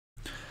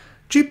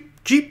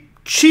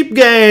cheap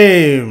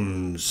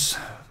games.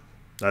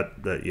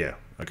 Yeah,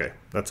 okay,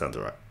 that sounds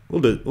alright.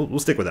 We'll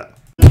stick with that.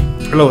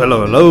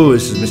 Hello,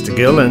 this is Mr.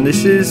 Gill, and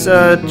this is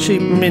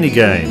cheap mini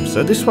games.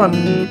 So this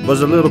one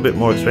was a little bit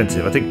more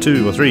expensive, I think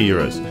 €2 or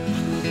 €3.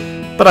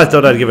 But I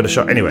thought I'd give it a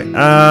shot anyway.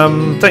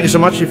 Thank you so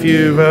much if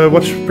you've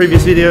watched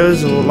previous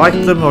videos or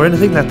liked them or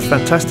anything. That's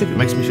fantastic. It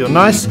makes me feel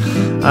nice.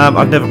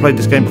 I've never played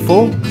this game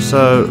before,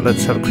 so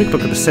let's have a quick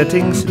look at the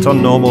settings. It's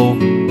on normal,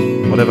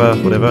 whatever.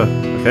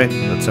 Okay,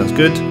 that sounds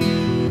good.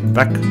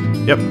 Back.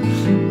 Yep.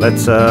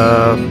 Let's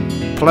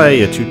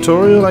play a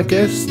tutorial, I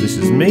guess. This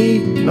is me.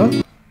 No?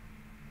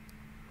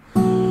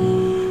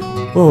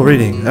 Oh,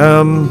 reading.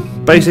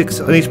 Basics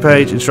on each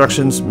page.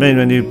 Instructions. Main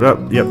menu.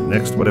 Yep.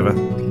 Next. Whatever.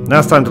 Now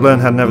it's time to learn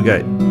how to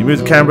navigate. You move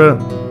the camera,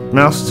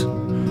 mouse,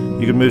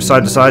 you can move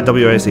side to side,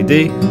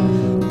 WASD.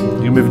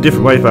 You can move in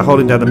different ways by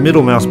holding down the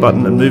middle mouse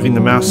button and moving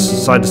the mouse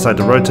side to side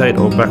to rotate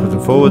or backwards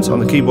and forwards. On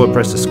the keyboard,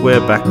 press the square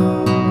back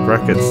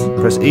brackets.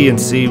 Press E and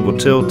C will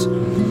tilt.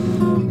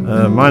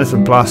 Minus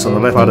and plus on the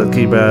left part of the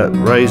keyboard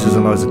raises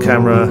and lowers the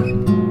camera.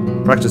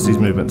 Practice these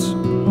movements.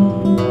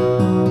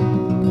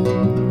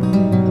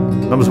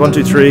 Numbers 1,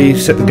 2, 3,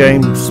 set the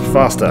games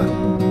faster.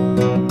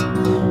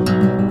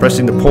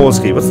 Pressing the pause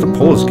key. What's the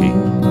pause key?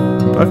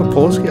 Do I have a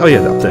pause key? Oh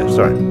yeah, up there.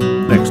 Sorry.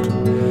 Next.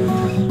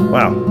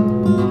 Wow.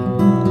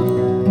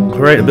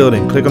 Create a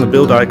building. Click on the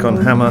build icon.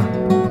 Hammer.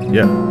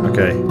 Yeah.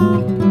 Okay.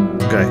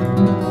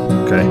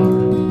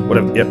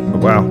 Whatever. Yep.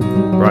 Wow.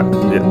 Right.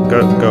 Yeah.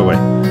 Go away.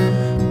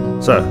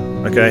 So.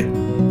 Okay.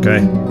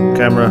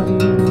 Camera.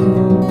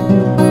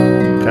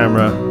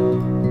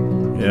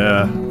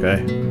 Yeah. Okay.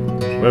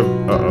 Uh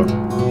oh.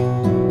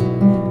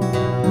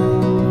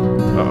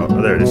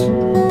 There it is.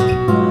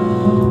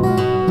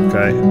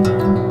 Okay.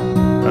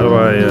 How do I,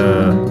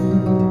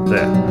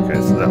 there. Okay,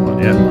 so that one,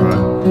 yeah,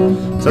 alright.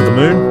 Is that the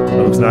moon? That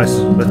looks nice.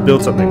 Let's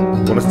build something.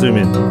 Well, let's zoom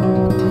in.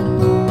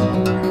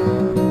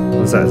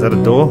 What's that? Is that a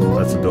door?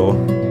 That's a door.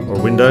 Or a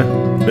window.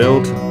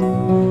 Build.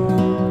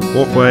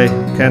 Walkway.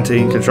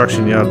 Canteen.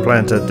 Construction yard.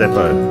 Planter.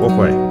 Depot.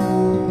 Walkway.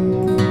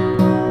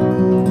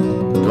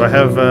 Do I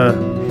have,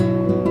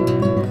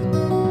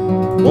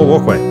 oh,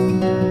 walkway.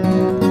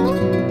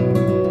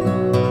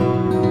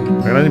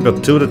 I can only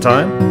build 2 at a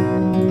time?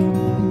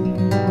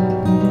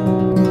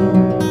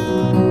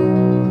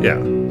 Yeah.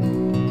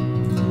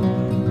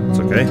 It's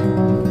okay.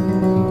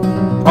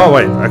 Oh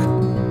wait,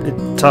 it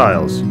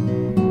tiles.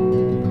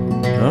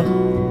 No?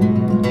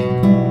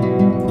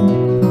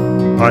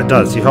 Oh, it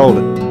does. You hold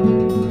it.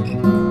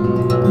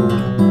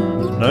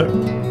 No?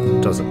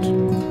 It doesn't.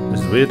 This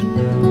is weird.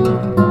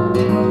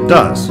 It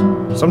does.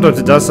 Sometimes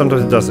it does,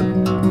 sometimes it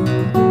doesn't.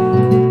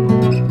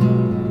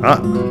 Ah,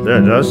 there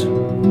it does.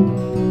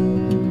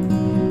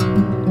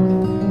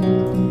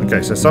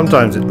 Okay, so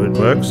sometimes it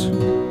works.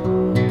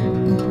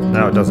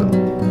 Now it doesn't.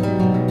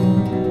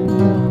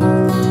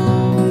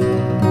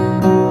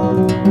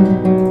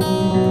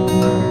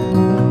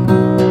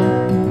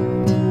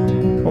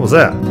 What was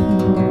that?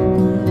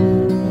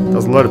 That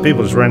was a load of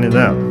people just ran in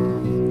and out.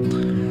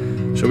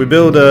 Shall we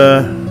build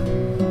a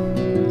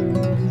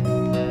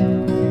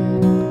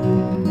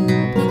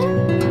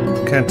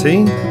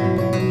canteen?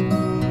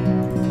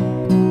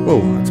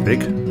 Whoa, that's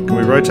big. Can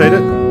we rotate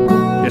it?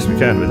 Yes, we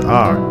can with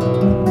R.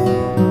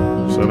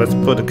 So let's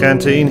put a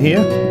canteen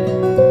here.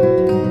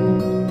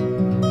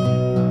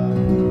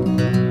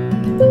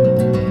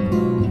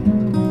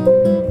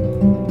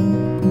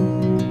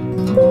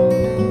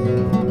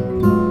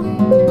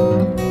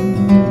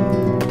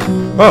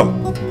 Oh!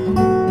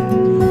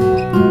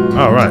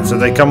 Alright, so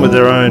they come with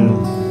their own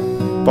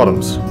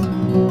bottoms.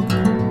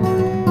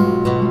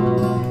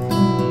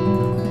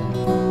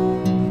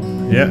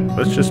 Yeah,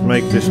 let's just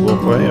make this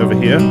walkway over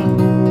here.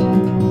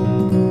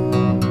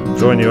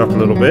 Join you up a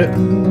little bit.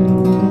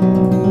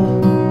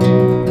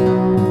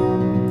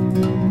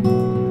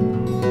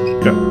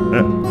 Go.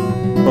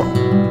 Oh.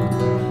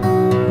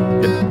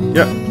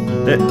 Yeah.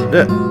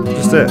 There.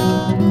 Just there.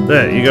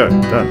 There you go.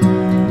 Done.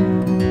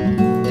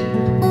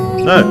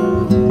 No.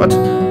 What?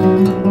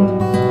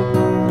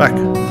 Back.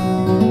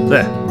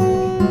 There.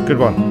 Good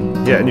one.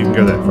 Yeah, and you can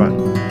go there. Fine.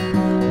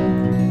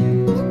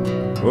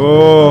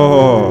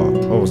 Oh,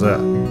 what was that?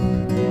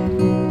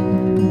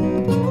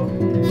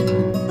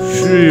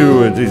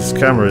 Phew, this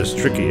camera is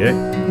tricky, eh?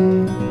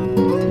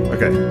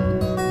 Okay.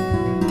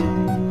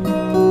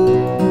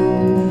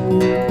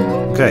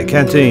 Okay,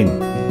 canteen.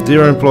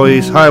 Dear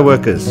employees, hire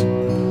workers.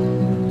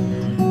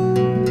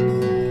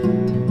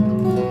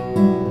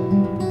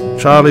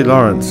 Charlie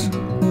Lawrence.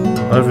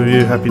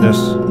 Overview, happiness.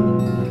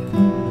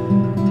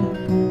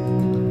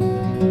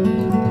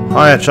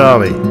 Hire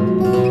Charlie.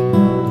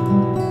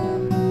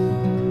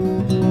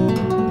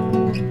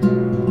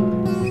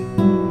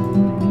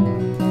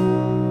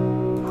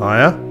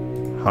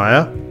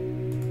 Hire.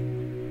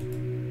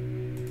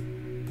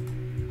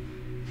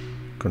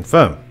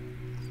 Confirm.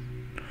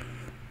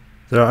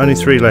 There are only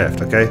 3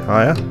 left. Okay,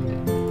 hire.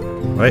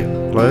 Wait,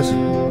 close.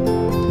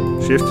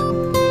 Shift.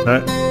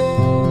 No.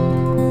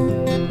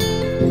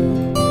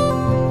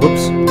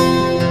 Whoops.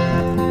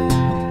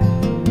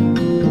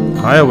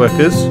 Hire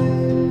workers.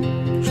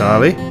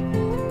 Charlie.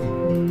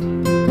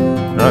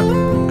 No,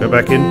 go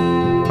back in.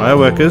 Hire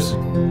workers.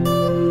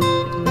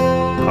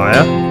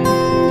 Hire.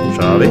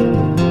 Charlie.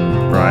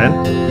 Brian.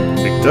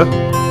 Victor.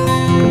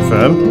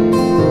 Confirm.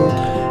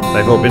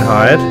 They've all been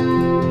hired.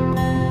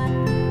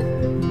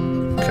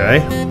 Okay.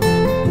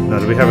 Now,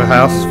 do we have a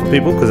house for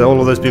people? Because all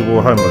of those people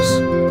were homeless.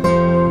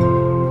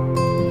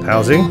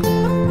 Housing.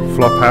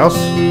 Flop house.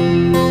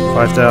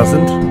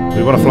 5,000.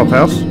 We want a flop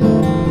house.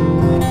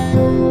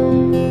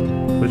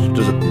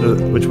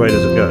 Which way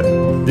does it go?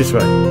 This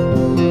way.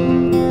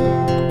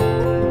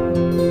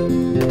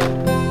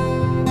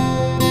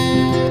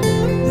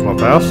 Flop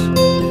house.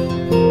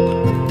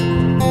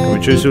 Can we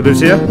choose who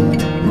lives here?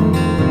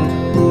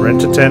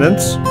 Rent to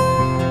tenants.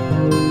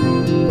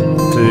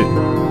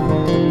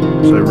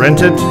 So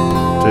rented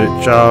to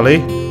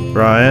Charlie,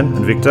 Brian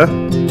and Victor.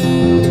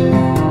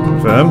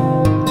 Confirm.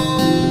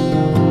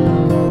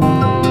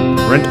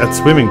 Rent at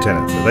swimming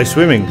tenants. Are they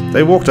swimming?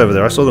 They walked over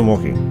there. I saw them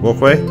walking.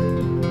 Walkway.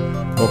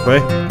 Walkway.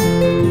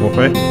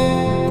 Walkway.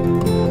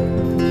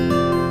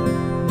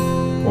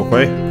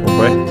 Walkway.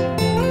 Walkway.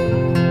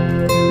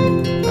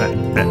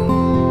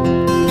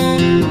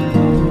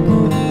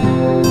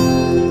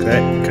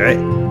 Okay. Okay.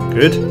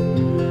 Good.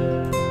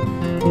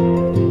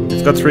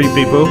 It's got 3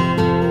 people.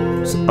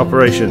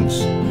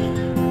 Operations.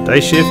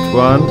 Day shift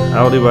 1,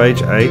 hourly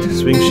wage 8,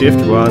 swing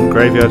shift 1,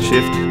 graveyard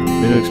shift,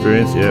 minimum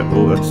experience, yeah,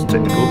 oh that's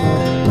technical.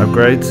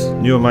 Upgrades,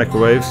 newer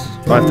microwaves,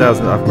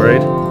 5,000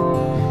 upgrade.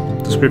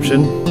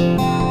 Description,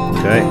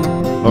 okay.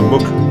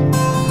 Logbook,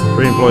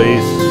 3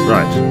 employees,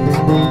 right.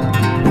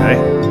 Okay.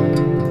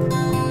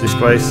 This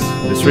place,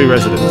 there's 3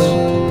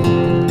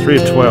 residents. 3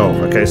 of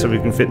 12, okay, so we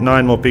can fit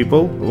 9 more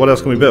people. What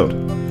else can we build?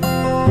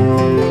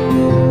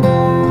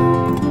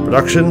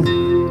 Production.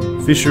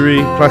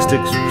 Fishery,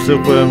 plastics,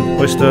 silkworm,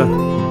 oyster,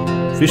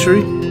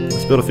 fishery?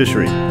 Let's build a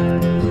fishery.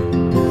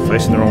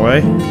 Facing the wrong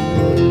way.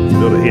 Let's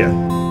build it here.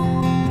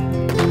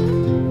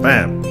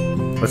 Bam!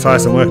 Let's hire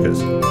some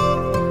workers.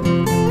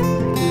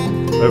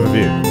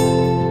 Overview.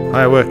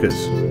 Hire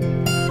workers.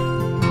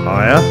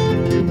 Hire.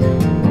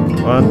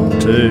 1,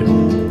 2,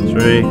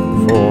 3,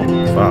 4,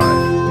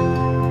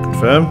 5.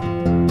 Confirm.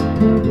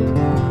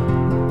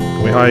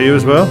 Can we hire you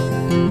as well?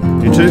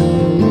 You too?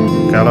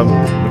 Callum,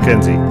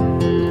 Mackenzie.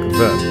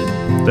 Confirm.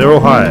 They're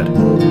all hired.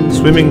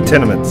 Swimming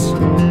tenements.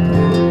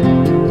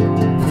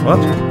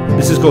 What?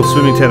 This is called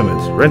swimming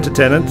tenements. Rent to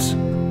tenants.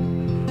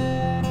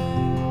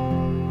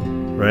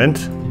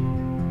 Rent.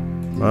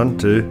 1,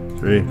 2,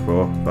 3,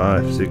 4,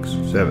 5, 6,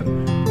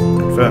 7.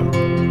 Confirm.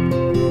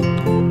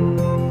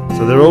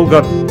 So they're all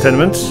got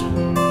tenements.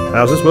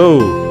 Houses. Whoa!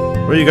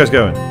 Where are you guys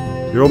going?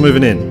 You're all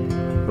moving in.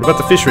 What about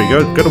the fishery?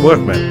 Go to work,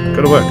 man.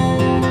 Go to work.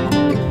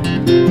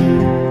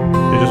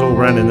 You just all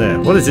ran in there.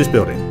 What is this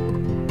building?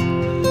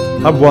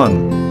 Hub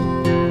 1.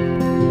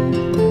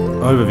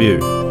 Overview.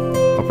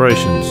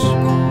 Operations.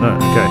 No,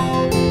 okay.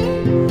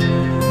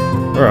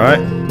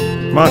 Alright.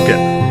 Market.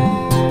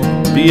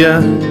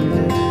 Beer.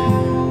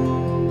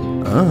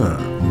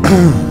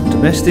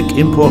 Domestic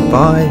import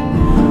buy.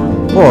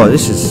 Oh,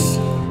 this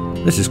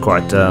is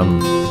quite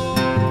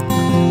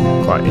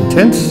quite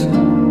intense.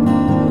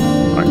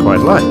 I quite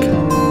like.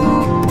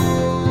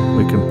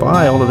 We can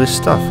buy all of this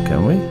stuff,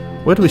 can we?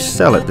 Where do we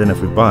sell it then if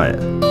we buy it?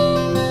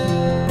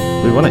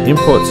 We want to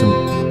import some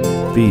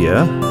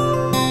beer.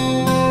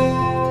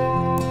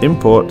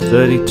 Import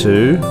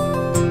 32.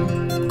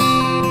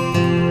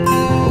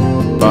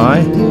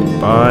 Buy.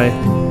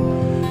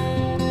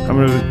 How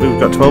many? We've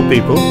got 12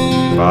 people.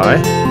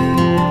 Buy.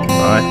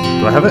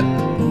 Do I have it?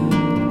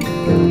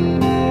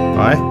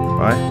 Buy.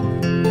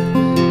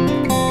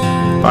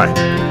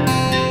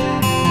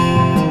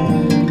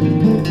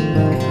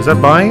 Is that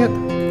buying it?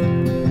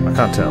 I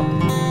can't tell.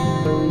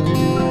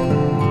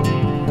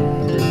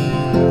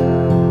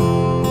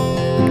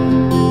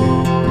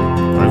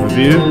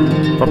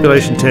 Overview.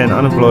 Population 10,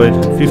 unemployed,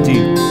 50.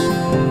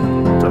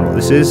 Don't know what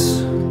this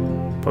is.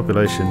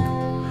 Population.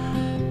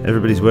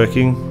 Everybody's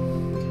working.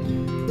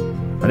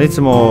 I need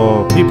some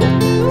more people.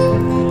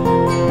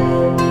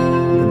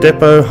 The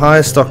depot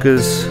hires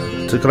stockers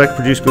to collect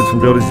produced goods from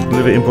buildings,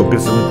 deliver input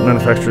goods to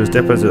manufacturers.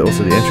 Depots are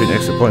also the entry and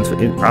exit points for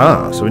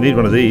so we need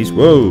one of these.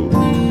 Whoa.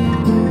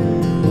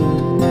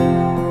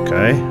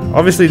 Okay.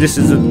 Obviously this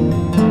isn't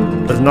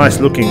as nice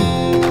looking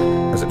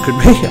as it could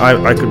be.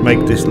 I could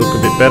make this look a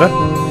bit better.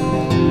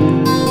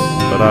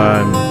 But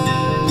I'm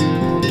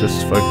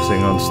just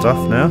focusing on stuff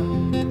now.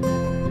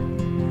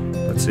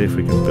 Let's see if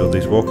we can build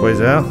these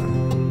walkways out.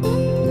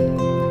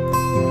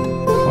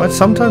 Well,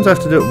 sometimes I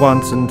have to do it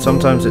once and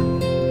sometimes it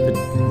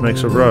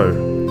makes a row.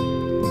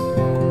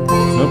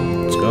 Nope,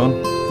 it's gone.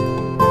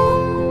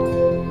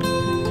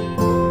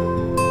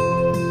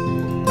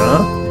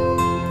 Huh?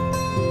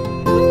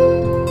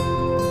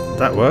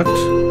 That worked.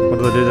 What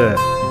did I do there?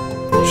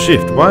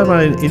 Shift. Why am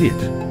I an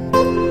idiot?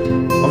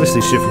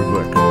 Obviously shift would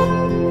work.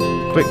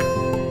 Click.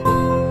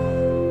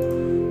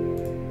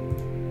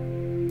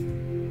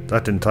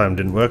 That time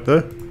didn't work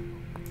though.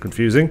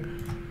 Confusing.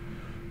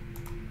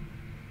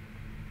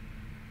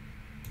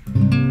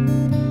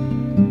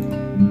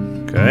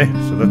 Okay,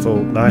 so that's all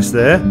nice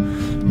there.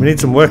 We need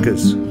some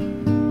workers.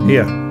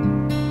 Here.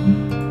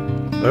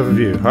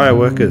 Overview. Hire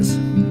workers.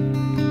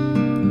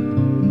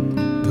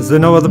 Is there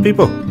no other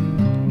people?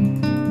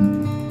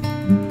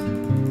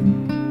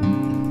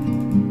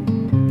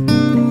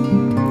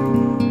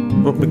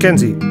 Well,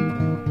 Mackenzie,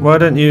 why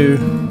don't you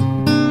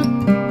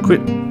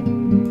quit?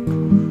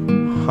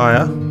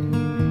 Hire.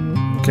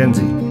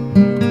 Mackenzie.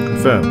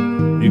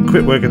 Confirm. You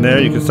quit working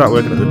there, you can start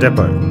working at the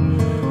depot.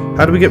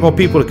 How do we get more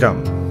people to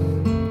come?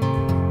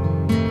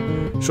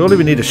 Surely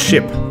we need a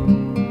ship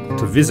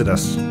to visit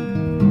us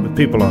with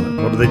people on it.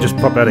 Or do they just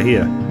pop out of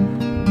here?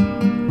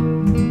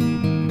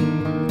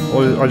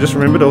 Or I just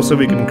remembered also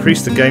we can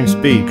increase the game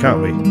speed,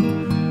 can't we?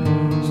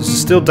 So this is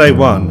still day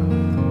one,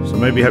 so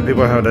maybe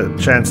people haven't had a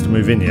chance to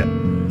move in yet.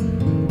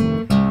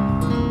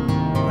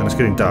 And it's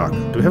getting dark.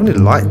 Do we have any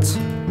lights?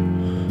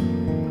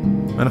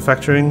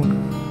 Manufacturing?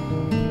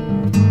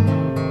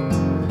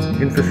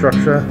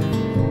 Infrastructure?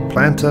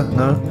 Planter?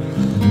 No?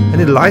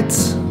 Any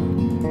lights?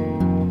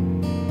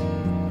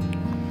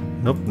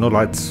 Nope, no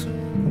lights.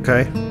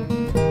 Okay.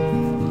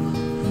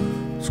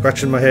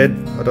 Scratching my head.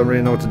 I don't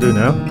really know what to do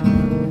now.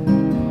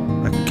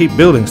 I can keep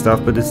building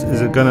stuff, but is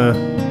it gonna...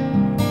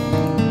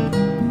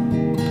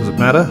 Does it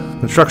matter?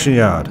 Construction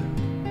yard.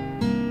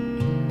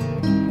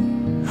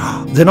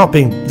 They're not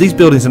being... These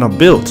buildings are not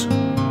built.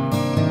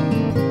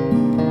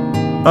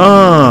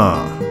 Ah!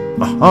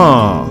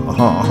 Aha!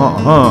 Aha! Aha!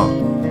 Aha!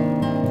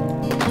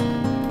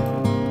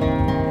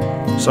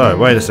 So,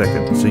 wait a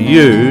second. So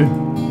you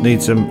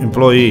need some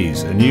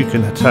employees, and you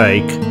can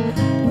take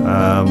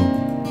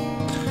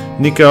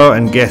Nico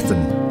and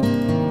Gethin.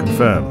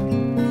 Confirm.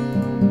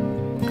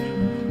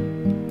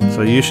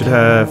 So you should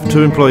have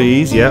 2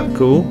 employees. Yeah,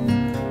 cool.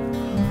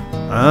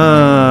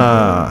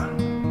 Ah.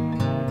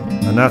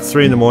 And that's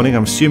 3 in the morning.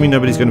 I'm assuming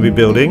nobody's going to be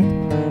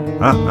building.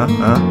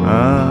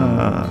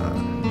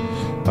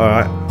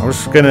 Alright,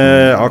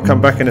 I'll come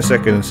back in a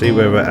second and see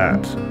where we're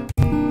at.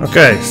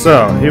 Okay,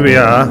 so here we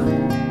are.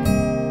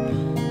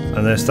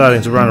 And they're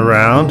starting to run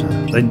around.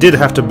 They did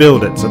have to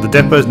build it, so the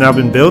depot's now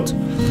been built.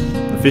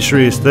 The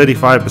fishery is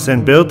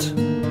 35% built.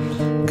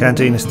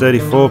 Canteen is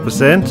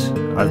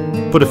 34%.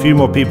 I've put a few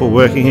more people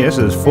working here,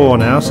 so there's 4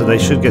 now, so they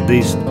should get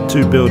these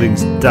 2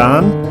 buildings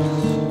done.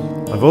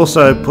 I've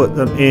also put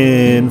them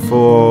in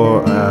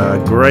for a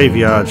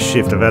graveyard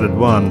shift. I've added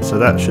 1, so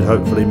that should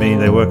hopefully mean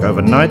they work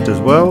overnight as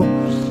well,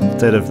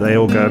 instead of they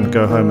all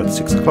go home at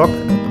 6 o'clock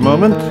at the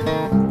moment.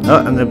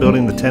 Oh, and they're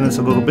building the tenants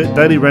a little bit.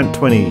 Daily rent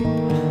 20.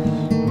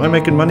 Am I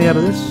making money out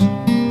of this?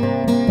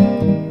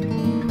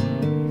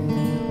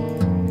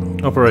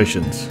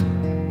 Operations.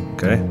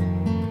 Okay.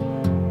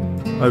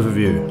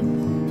 Overview.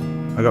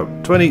 I got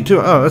 22.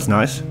 Oh, that's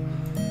nice.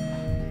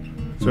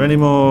 Is there any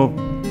more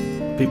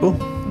people?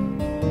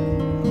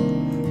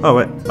 Oh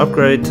wait,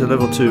 upgrade to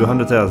level 2,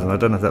 100,000. I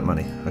don't have that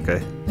money. Okay.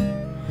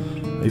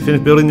 Have you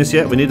finished building this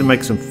yet? We need to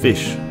make some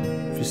fish.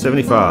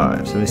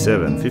 75,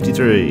 77,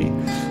 53,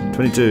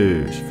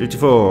 22,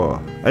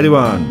 54,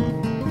 81.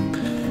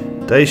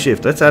 Day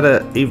shift. Let's add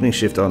an evening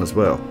shift on as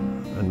well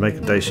and make a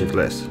day shift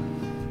less.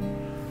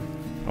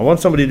 I want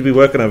somebody to be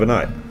working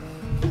overnight.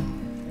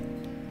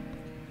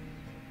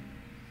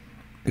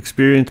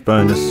 Experience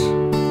bonus.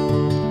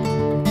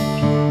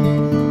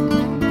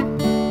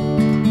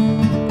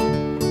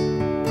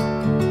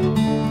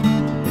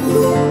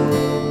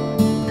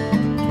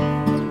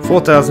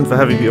 $4,000 for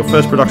having your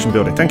first production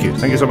building. Thank you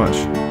so much.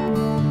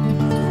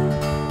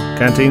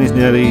 Canteen is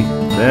nearly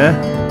there.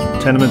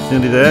 Tenement's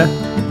nearly there.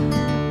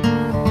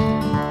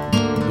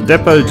 The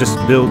depot just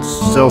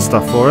sells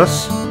stuff for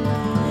us.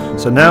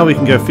 So now we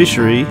can go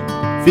fishery.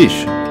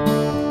 Fish.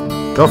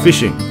 Go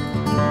fishing.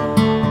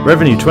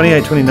 Revenue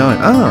 28.29.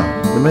 Ah,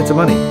 we made some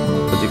money,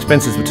 but the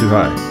expenses were too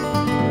high.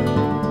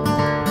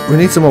 We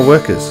need some more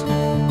workers.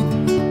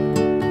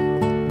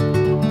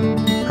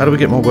 How do we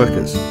get more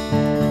workers?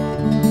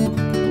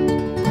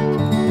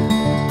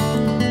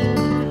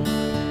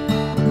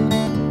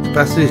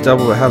 Capacity is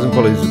double, but housing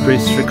quality is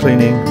increased. Strict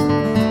cleaning.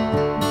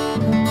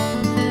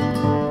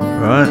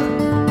 Right.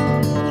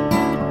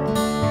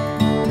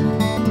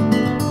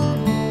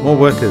 More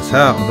workers.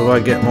 How do I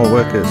get more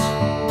workers?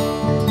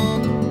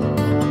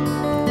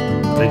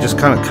 They just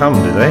kind of come,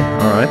 do they?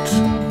 Alright.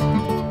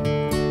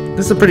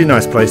 This is a pretty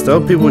nice place though.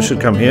 People should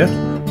come here.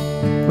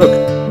 Look.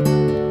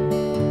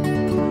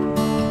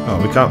 Oh,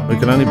 we can't. We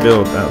can only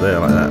build out there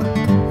like that.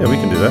 Yeah, we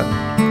can do that.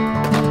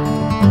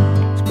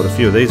 Let's put a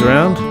few of these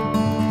around.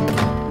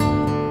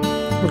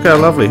 Look how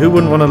lovely. Who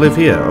wouldn't want to live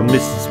here on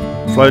this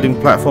floating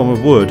platform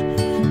of wood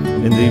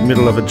in the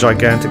middle of a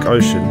gigantic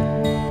ocean?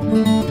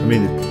 I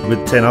mean,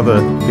 with 10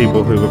 other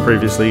people who were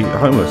previously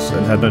homeless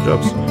and had no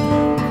jobs.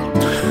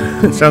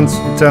 It sounds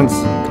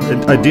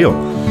ideal.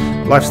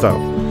 Lifestyle.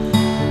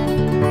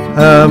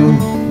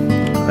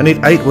 I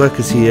need 8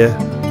 workers here.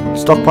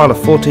 Stockpile of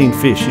 14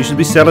 fish. You should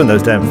be selling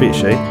those damn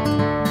fish, eh?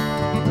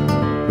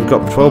 We've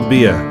got 12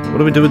 beer. What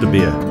do we do with the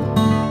beer?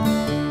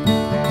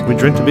 Do we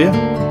drink the beer?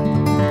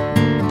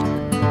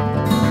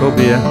 12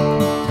 beer.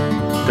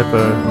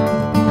 Depot.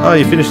 Oh,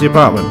 you finished the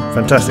apartment.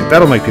 Fantastic.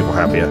 That'll make people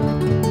happier.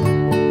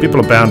 People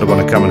are bound to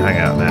want to come and hang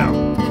out now.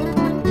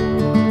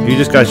 You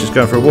guys just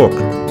going for a walk?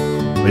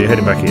 Or you're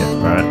heading back here?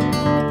 Alright.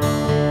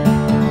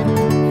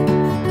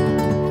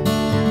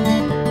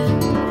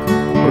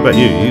 What about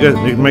you? You guys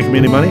making me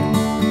any money?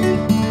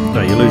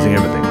 No, you're losing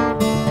everything.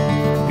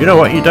 You know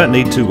what? You don't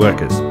need 2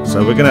 workers.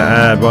 So we're going to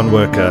add 1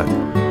 worker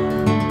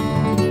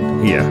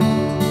here.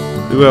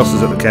 Who else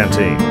is at the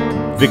canteen?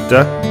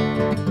 Victor.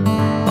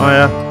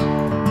 Hire.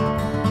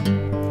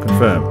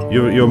 Confirm.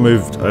 You're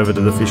moved over to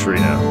the fishery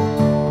now.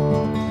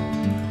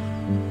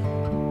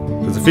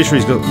 Because the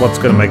fishery's what's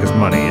going to make us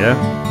money, yeah?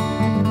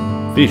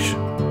 Fish.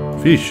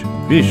 Fish.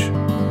 Fish.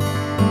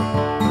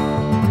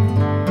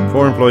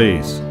 4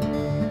 employees.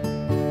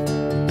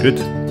 Good.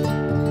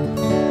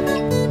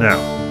 Now.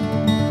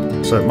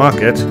 So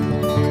market.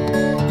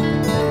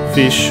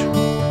 Fish.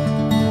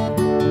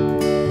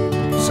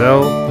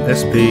 Sell.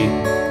 SP.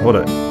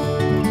 Auto.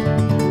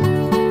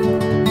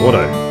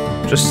 Auto.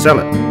 Just sell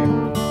it.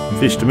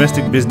 Fish.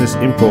 Domestic business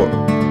import.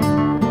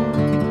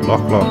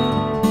 Lock.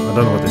 I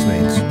don't know what this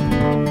means.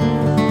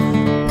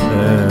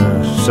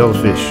 Sell the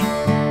fish.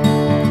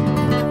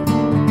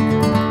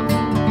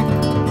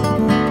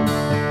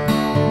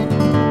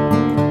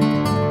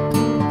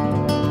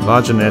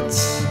 Larger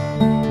nets.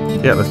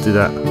 Yeah, let's do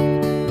that.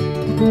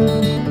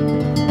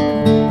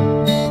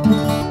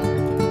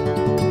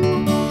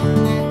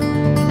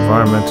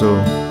 Environmental.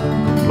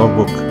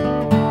 Logbook.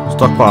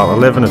 Stockpile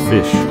 11 of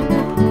fish.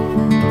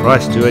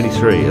 Price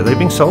 283. Are they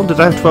being sold? Did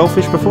I have 12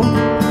 fish before?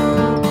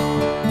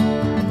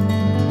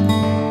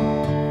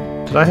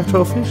 Did I have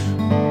 12 fish?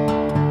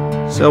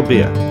 Sell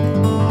beer.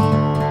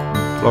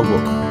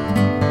 Logbook.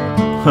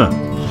 Huh.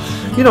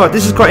 You know what?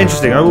 This is quite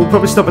interesting. I will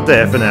probably stop it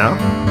there for now.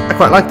 I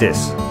quite like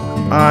this.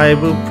 I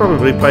will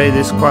probably play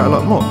this quite a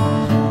lot more.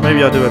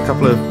 Maybe I'll do a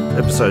couple of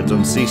episodes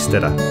on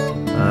Seasteader.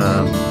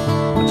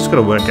 I'm just got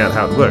to work out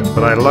how it works,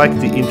 but I like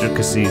the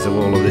intricacies of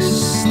all of this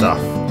stuff.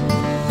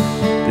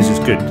 This is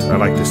good. I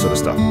like this sort of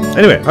stuff.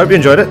 Anyway, hope you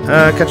enjoyed it.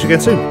 Catch you again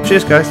soon.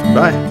 Cheers, guys.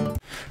 Bye.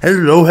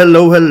 Hello.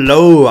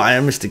 I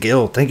am Mr.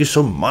 Gill. Thank you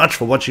so much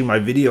for watching my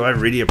video. I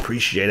really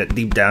appreciate it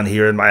deep down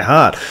here in my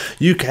heart.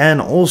 You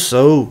can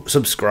also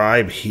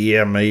subscribe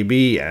here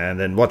maybe and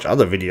then watch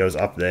other videos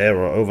up there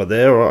or over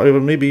there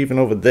or maybe even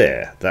over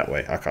there. That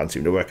way. I can't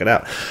seem to work it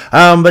out.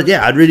 But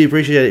yeah, I'd really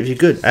appreciate it if you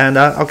could. And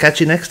I'll catch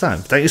you next time.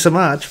 Thank you so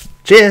much.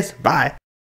 Cheers. Bye.